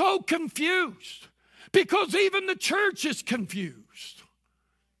 We're so confused because even the church is confused.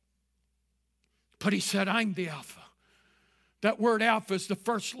 But He said, I'm the Alpha. That word Alpha is the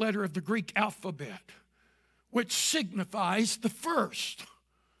first letter of the Greek alphabet, which signifies the first.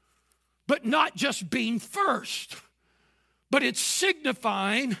 But not just being first, but it's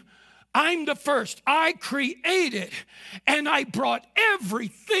signifying I'm the first. I created and I brought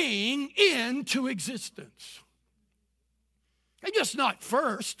everything into existence. And just not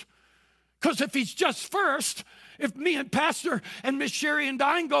first, because if He's just first, if me and Pastor and Miss Sherry and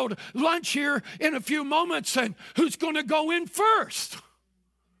Diane go to lunch here in a few moments, and who's going to go in first?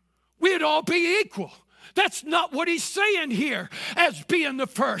 We'd all be equal. That's not what He's saying here as being the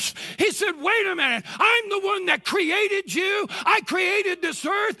first. He said, wait a minute, I'm the one that created you. I created this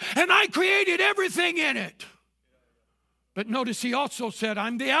earth and I created everything in it. But notice He also said,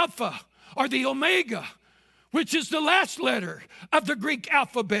 I'm the Alpha or the Omega, which is the last letter of the Greek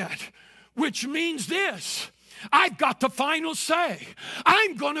alphabet, which means this. I've got the final say.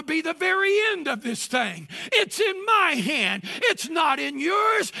 I'm going to be the very end of this thing. It's in my hand. It's not in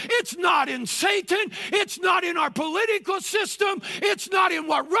yours. It's not in Satan. It's not in our political system. It's not in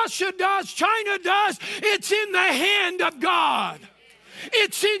what Russia does, China does. It's in the hand of God.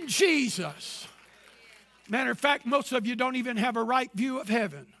 It's in Jesus. Matter of fact, most of you don't even have a right view of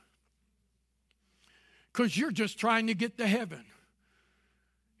heaven because you're just trying to get to heaven.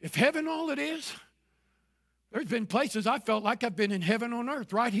 If heaven all it is, there's been places I felt like I've been in heaven on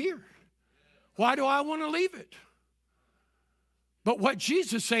earth right here. Why do I want to leave it? But what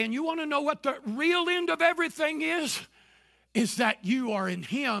Jesus is saying, you want to know what the real end of everything is that you are in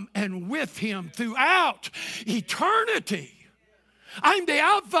Him and with Him throughout eternity. I'm the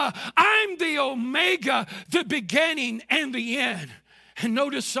Alpha, I'm the Omega, the beginning and the end. And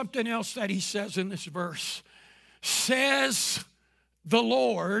notice something else that He says in this verse. Says the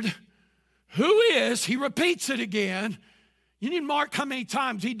Lord, who is, He repeats it again. You need to mark how many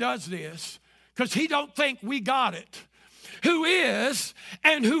times He does this, because He don't think we got it. Who is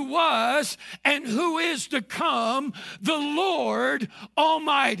and who was and who is to come, the Lord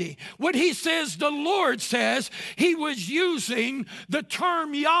Almighty. When He says the Lord says, He was using the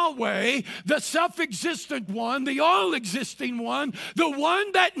term Yahweh, the self-existent one, the all-existing one, the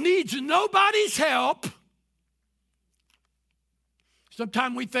one that needs nobody's help.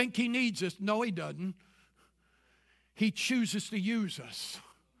 Sometimes we think He needs us. No, He doesn't. He chooses to use us.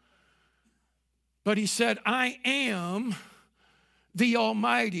 But He said, I am the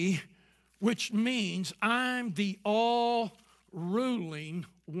Almighty, which means I'm the all-ruling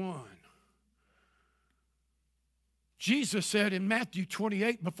one. Jesus said in Matthew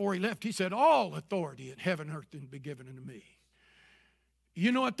 28, before He left, He said, all authority in heaven and earth has been given unto me.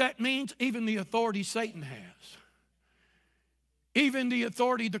 You know what that means? Even the authority Satan has. Even the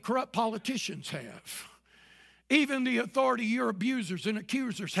authority the corrupt politicians have. Even the authority your abusers and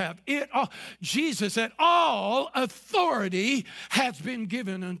accusers have. Jesus said, all authority has been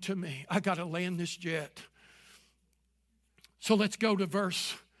given unto me. I got to land this jet. So let's go to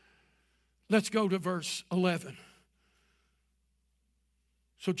verse 11.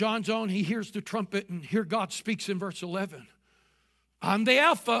 So John's on, he hears the trumpet, and here God speaks in verse 11. I'm the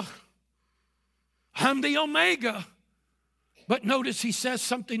Alpha. I'm the Omega. But notice He says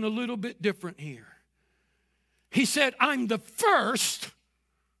something a little bit different here. He said, I'm the first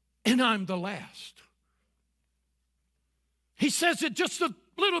and I'm the last. He says it just a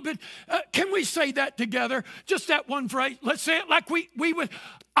little bit. Can we say that together? Just that one phrase. Let's say it like we would.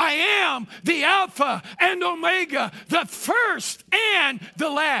 I am the Alpha and Omega, the first and the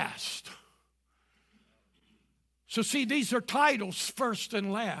last. So see, these are titles, first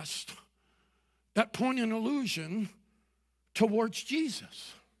and last, that point an allusion towards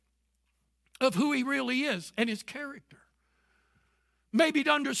Jesus, of who He really is and His character. Maybe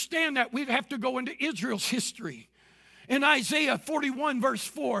to understand that, we'd have to go into Israel's history. In Isaiah 41, verse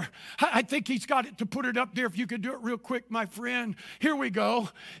 4, I think he's got it to put it up there. If you could do it real quick, my friend. Here we go.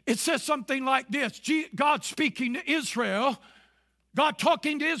 It says something like this. God speaking to Israel, God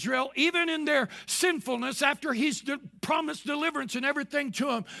talking to Israel, even in their sinfulness, after he's promised deliverance and everything to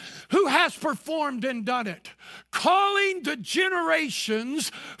them, who has performed and done it, calling the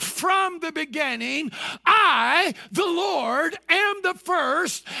generations from the beginning. I, the Lord, am the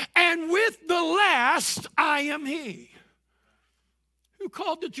first, and with the last I am he. Who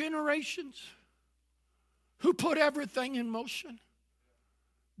called the generations? Who put everything in motion?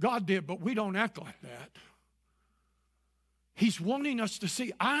 God did, but we don't act like that. He's wanting us to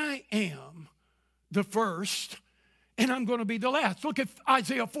see, I am the first, and I'm going to be the last. Look at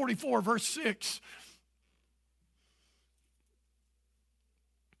Isaiah 44, verse 6.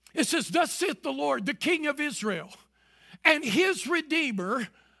 It says, thus saith the Lord, the King of Israel, and his Redeemer,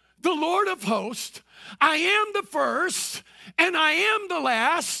 the Lord of hosts, I am the first, and I am the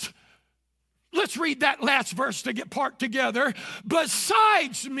last. Let's read that last verse to get part together.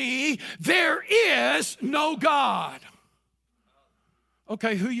 Besides me, there is no God.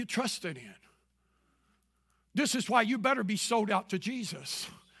 Okay, who you trusting in? This is why you better be sold out to Jesus.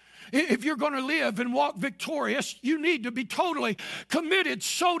 If you're going to live and walk victorious, you need to be totally committed,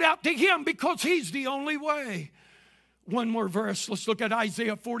 sold out to him, because he's the only way. One more verse. Let's look at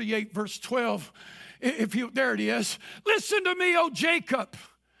Isaiah 48, verse 12. There it is. Listen to me, O Jacob,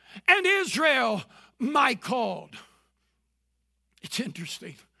 and Israel, my called. It's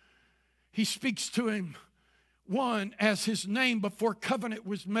interesting. He speaks to him, one, as his name before covenant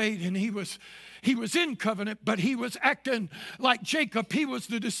was made, and he was in covenant, but he was acting like Jacob. He was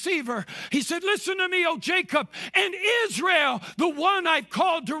the deceiver. He said, listen to me, O Jacob, and Israel, the one I've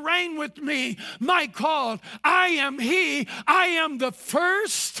called to reign with me, my called. I am he. I am the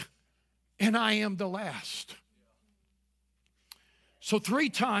first, and I am the last. So 3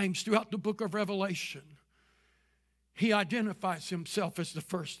 times throughout the book of Revelation, he identifies himself as the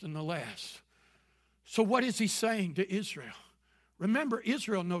first and the last. So what is he saying to Israel? Remember,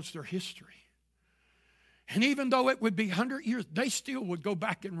 Israel knows their history. And even though it would be 100 years, they still would go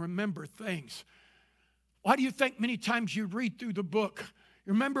back and remember things. Why do you think many times you read through the book?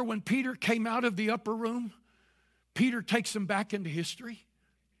 Remember when Peter came out of the upper room? Peter takes them back into history.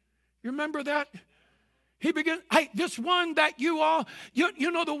 You remember that? He began, hey, this one that you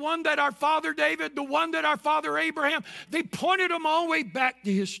know, the one that our father David, the one that our father Abraham, they pointed them all the way back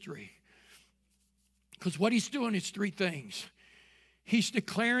to history. Because what he's doing is 3 things. He's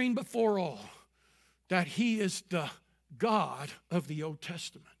declaring before all that he is the God of the Old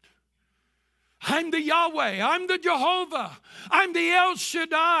Testament. I'm the Yahweh. I'm the Jehovah. I'm the El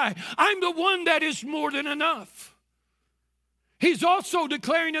Shaddai. I'm the one that is more than enough. He's also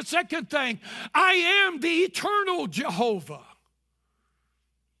declaring a second thing. I am the eternal Jehovah.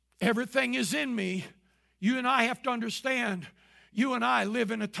 Everything is in me. You and I have to understand, you and I live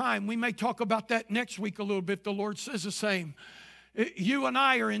in a time, we may talk about that next week a little bit. The Lord says the same. You and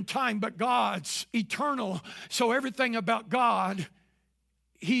I are in time, but God's eternal. So everything about God,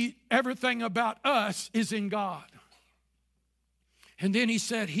 everything about us is in God. And then he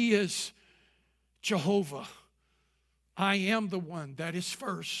said, he is Jehovah. I am the one that is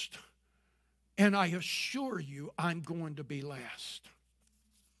first, and I assure you I'm going to be last.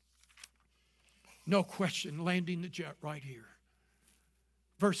 No question, landing the jet right here.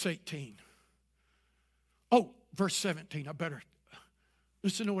 Verse 18. Oh, verse 17, I better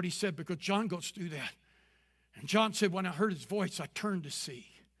listen to what he said, because John goes through that. And John said, when I heard his voice, I turned to see.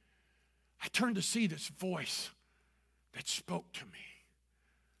 I turned to see this voice that spoke to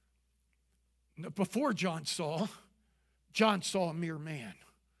me. Before John saw a mere man.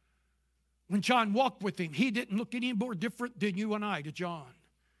 When John walked with him, he didn't look any more different than you and I to John.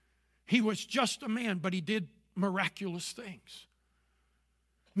 He was just a man, but he did miraculous things.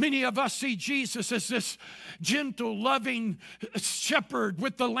 Many of us see Jesus as this gentle, loving shepherd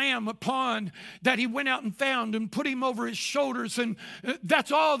with the lamb upon that he went out and found and put him over his shoulders. And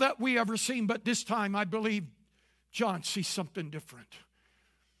that's all that we ever seen. But this time, I believe John sees something different.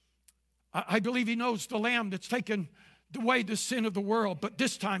 I believe he knows the lamb that's taken away the sin of the world. But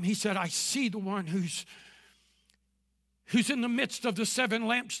this time, he said, I see the one who's in the midst of the 7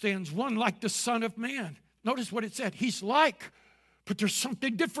 lampstands, one like the Son of Man. Notice what it said. He's like, but there's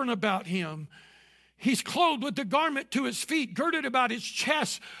something different about him. He's clothed with the garment to his feet, girded about his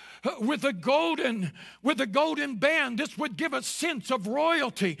chest with a golden band. This would give a sense of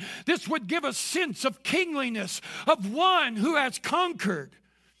royalty. This would give a sense of kingliness, of one who has conquered.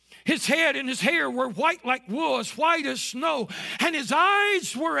 His head and his hair were white like wool, as white as snow, and his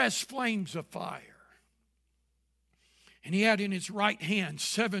eyes were as flames of fire. And he had in his right hand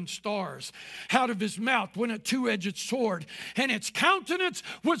 7 stars. Out of his mouth went a 2-edged sword, and its countenance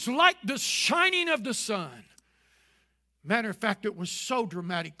was like the shining of the sun. Matter of fact, it was so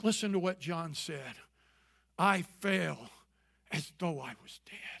dramatic. Listen to what John said. I fell as though I was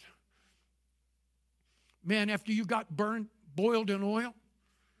dead. Man, after you got burned, boiled in oil,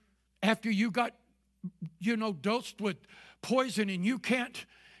 after you got, dosed with poison and you can't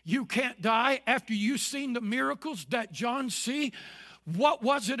die, after you've seen the miracles that John see, what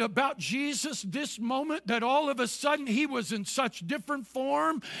was it about Jesus this moment that all of a sudden he was in such different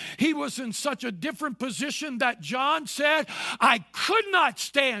form, he was in such a different position that John said, I could not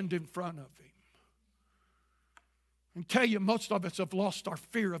stand in front of him. I tell you, most of us have lost our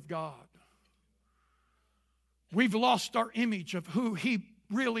fear of God. We've lost our image of who he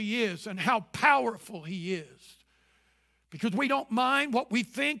really is and how powerful he is. Because we don't mind what we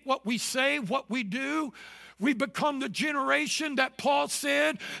think, what we say, what we do. We become the generation that Paul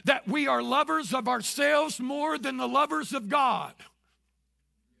said that we are lovers of ourselves more than the lovers of God.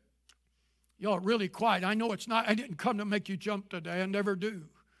 Y'all are really quiet. I know it's not, I didn't come to make you jump today. I never do.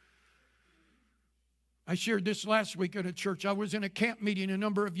 I shared this last week at a church. I was in a camp meeting a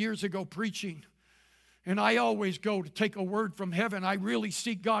number of years ago preaching. And I always go to take a word from heaven. I really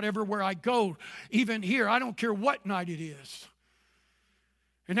seek God everywhere I go, even here. I don't care what night it is.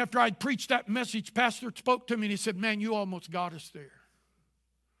 And after I'd preached that message, Pastor spoke to me and he said, man, you almost got us there.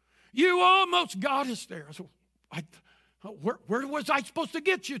 You almost got us there. I said, where was I supposed to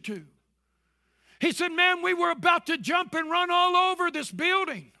get you to? He said, man, we were about to jump and run all over this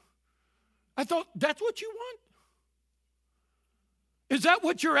building. I thought, that's what you want? Is that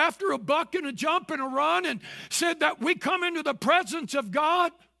what you're after, a buck and a jump and a run, and said that we come into the presence of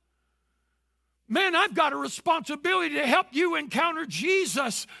God? Man, I've got a responsibility to help you encounter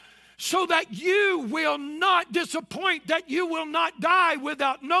Jesus so that you will not disappoint, that you will not die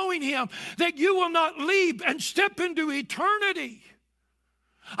without knowing him, that you will not leave and step into eternity.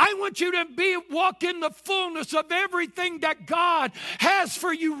 I want you to walk in the fullness of everything that God has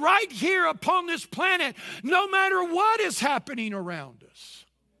for you right here upon this planet, no matter what is happening around us.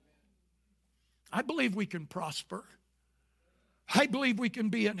 I believe we can prosper. I believe we can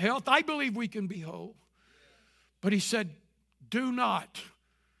be in health. I believe we can be whole. But he said, do not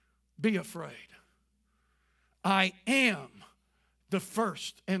be afraid. I am the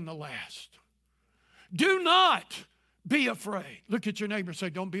first and the last. Do not be afraid. Look at your neighbor and say,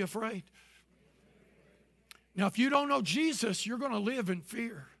 don't be afraid. Now, if you don't know Jesus, you're going to live in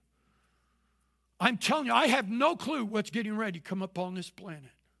fear. I'm telling you, I have no clue what's getting ready to come upon this planet.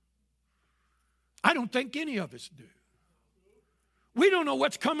 I don't think any of us do. We don't know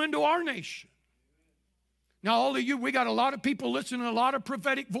what's coming to our nation. Now, all of you, we got a lot of people listening to a lot of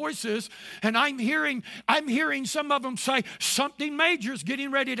prophetic voices, and I'm hearing some of them say something major is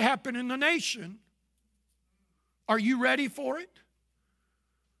getting ready to happen in the nation. Are you ready for it?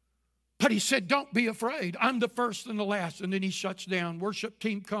 But he said, don't be afraid. I'm the first and the last. And then he shuts down. Worship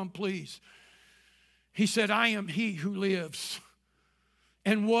team, come please. He said, I am he who lives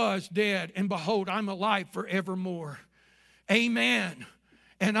and was dead. And behold, I'm alive forevermore. Amen.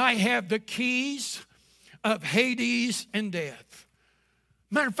 And I have the keys of Hades and death.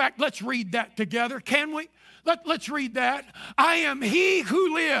 Matter of fact, let's read that together. Can we? Let's read that. I am he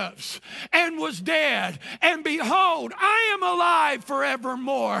who lives and was dead, and behold, I am alive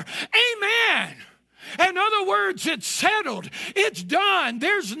forevermore. Amen. In other words, it's settled. It's done.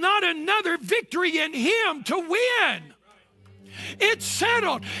 There's not another victory in him to win. It's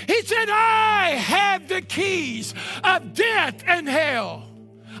settled. He said, I have the keys of death and hell.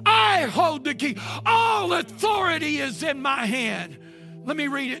 I hold the key. All authority is in my hand. Let me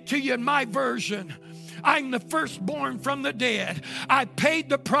read it to you in my version. I'm the firstborn from the dead. I paid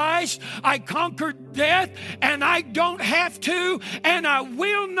the price. I conquered death, and I don't have to, and I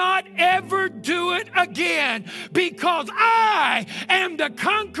will not ever do it again, because I am the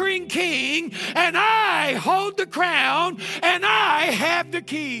conquering king, and I hold the crown, and I have the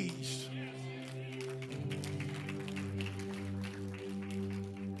keys.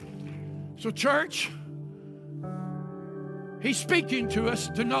 So, church, he's speaking to us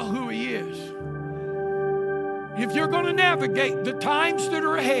to know who he is. If you're going to navigate the times that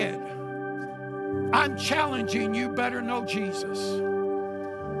are ahead, I'm challenging you better know Jesus.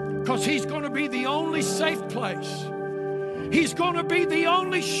 Because he's going to be the only safe place. He's going to be the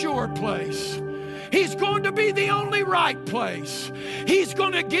only sure place. He's going to be the only right place. He's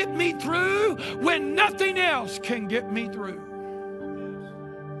going to get me through when nothing else can get me through.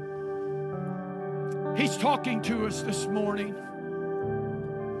 He's talking to us this morning.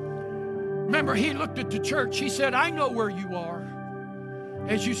 Remember, he looked at the church. He said, I know where you are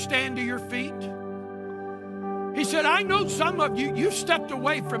as you stand to your feet. He said, I know some of you, you've stepped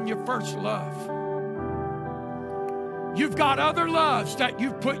away from your first love. You've got other loves that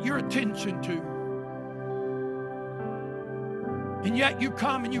you've put your attention to. And yet you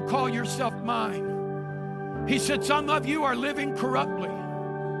come and you call yourself mine. He said, some of you are living corruptly.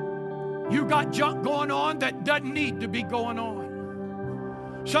 You got junk going on that doesn't need to be going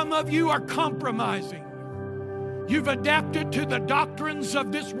on. Some of you are compromising. You've adapted to the doctrines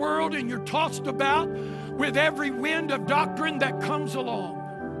of this world and you're tossed about with every wind of doctrine that comes along.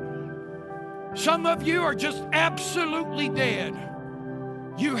 Some of you are just absolutely dead.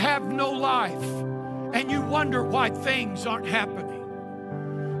 You have no life and you wonder why things aren't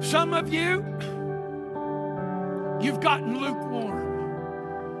happening. Some of you, you've gotten lukewarm.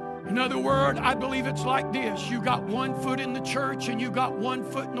 In other words, I believe it's like this. You got one foot in the church and you got one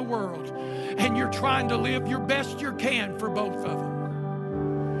foot in the world. And you're trying to live your best you can for both of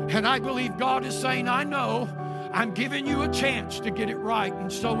them. And I believe God is saying, I know, I'm giving you a chance to get it right.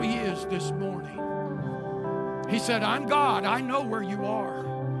 And so he is this morning. He said, I'm God. I know where you are.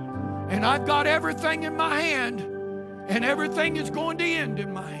 And I've got everything in my hand. And everything is going to end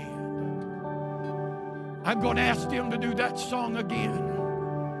in my hand. I'm going to ask them to do that song again.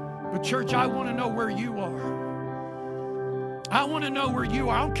 But church, I want to know where you are. I want to know where you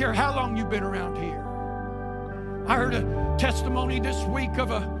are. I don't care how long you've been around here. I heard a testimony this week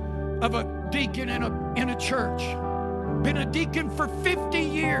of a deacon in a church. Been a deacon for 50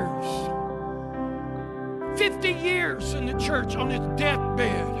 years. 50 years in the church on his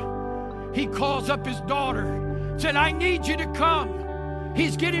deathbed. He calls up his daughter. Said, I need you to come.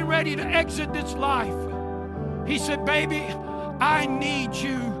 He's getting ready to exit this life. He said, baby, I need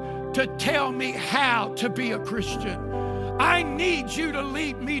you to tell me how to be a Christian. I need you to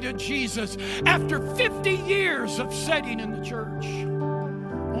lead me to Jesus. After 50 years of sitting in the church,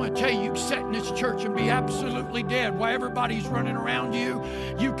 I want to tell you, you can sit in this church and be absolutely dead while everybody's running around you.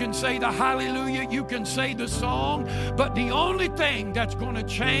 You can say the hallelujah, you can say the song, but the only thing that's going to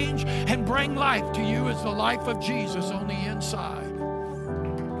change and bring life to you is the life of Jesus on the inside.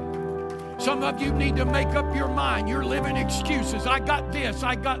 Some of you need to make up your mind. You're living excuses. I got this,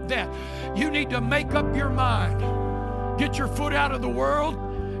 I got that. You need to make up your mind. Get your foot out of the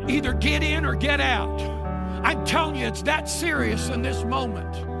world. Either get in or get out. I'm telling you, it's that serious in this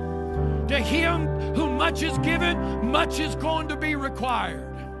moment. To him who much is given, much is going to be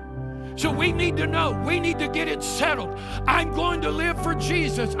required. So we need to know. We need to get it settled. I'm going to live for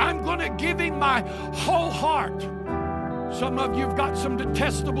Jesus. I'm going to give him my whole heart. Some of you have got some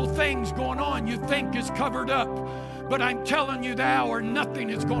detestable things going on you think is covered up. But I'm telling you the hour, nothing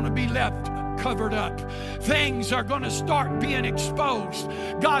is going to be left covered up. Things are going to start being exposed.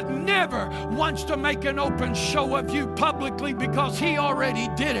 God never wants to make an open show of you publicly because he already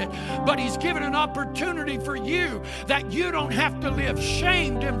did it. But he's given an opportunity for you that you don't have to live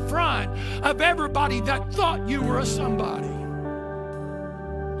shamed in front of everybody that thought you were a somebody.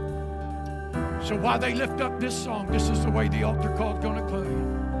 So while they lift up this song, this is the way the altar call is going to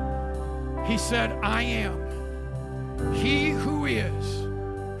play. He said, I am he who is,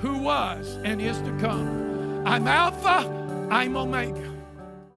 who was, and is to come. I'm Alpha, I'm Omega.